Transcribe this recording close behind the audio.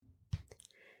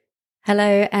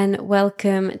Hello and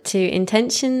welcome to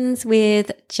Intentions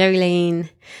with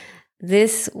Jolene.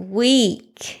 This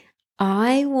week,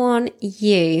 I want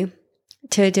you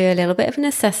to do a little bit of an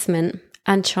assessment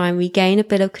and try and regain a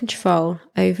bit of control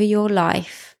over your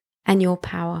life and your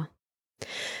power.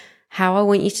 How I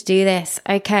want you to do this.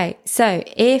 Okay, so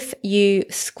if you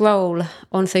scroll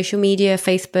on social media,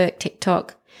 Facebook,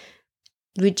 TikTok,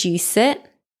 reduce it,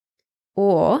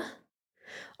 or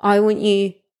I want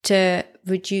you to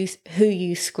reduce who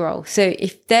you scroll. So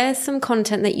if there's some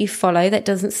content that you follow that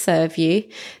doesn't serve you,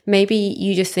 maybe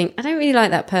you just think, I don't really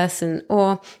like that person,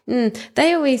 or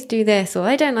they always do this, or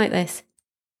I don't like this.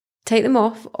 Take them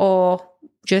off, or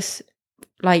just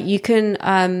you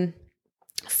can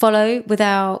follow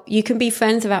without, you can be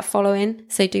friends without following.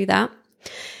 So do that.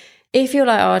 If you're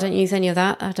like, I don't use any of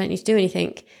that, I don't need to do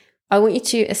anything, I want you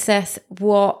to assess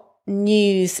what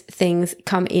news things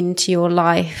come into your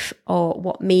life or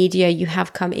what media you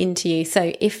have come into you.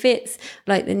 So if it's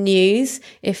like the news,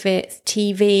 if it's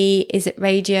TV, is it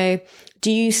radio?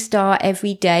 Do you start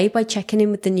every day by checking in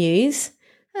with the news?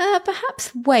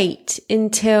 Perhaps wait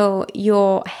until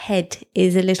your head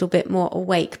is a little bit more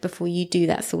awake before you do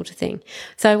that sort of thing.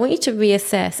 So I want you to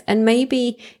reassess, and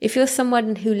maybe if you're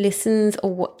someone who listens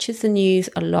or watches the news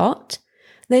a lot,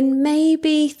 then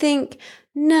maybe think,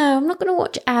 no, I'm not going to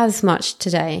watch as much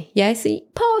today. Yeah, so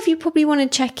part of you probably want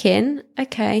to check in.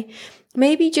 Okay,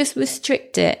 maybe just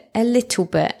restrict it a little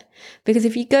bit, because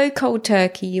if you go cold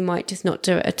turkey, you might just not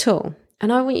do it at all.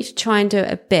 And I want you to try and do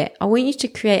it a bit. I want you to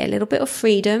create a little bit of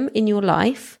freedom in your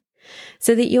life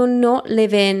so that you're not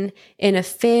living in a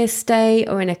fear state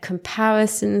or in a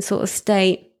comparison sort of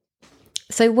state.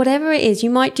 So whatever it is, you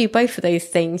might do both of those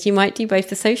things. You might do both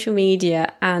the social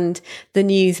media and the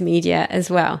news media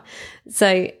as well.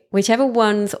 So whichever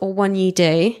one you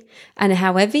do, and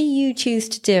however you choose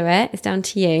to do it is down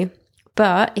to you.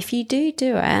 But if you do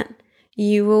it,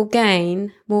 you will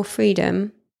gain more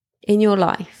freedom in your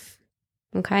life.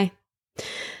 Okay?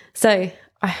 So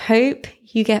I hope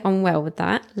you get on well with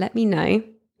that. Let me know.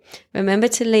 Remember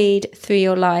to lead through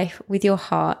your life with your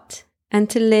heart and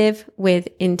to live with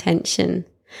intention.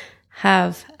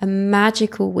 Have a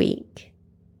magical week.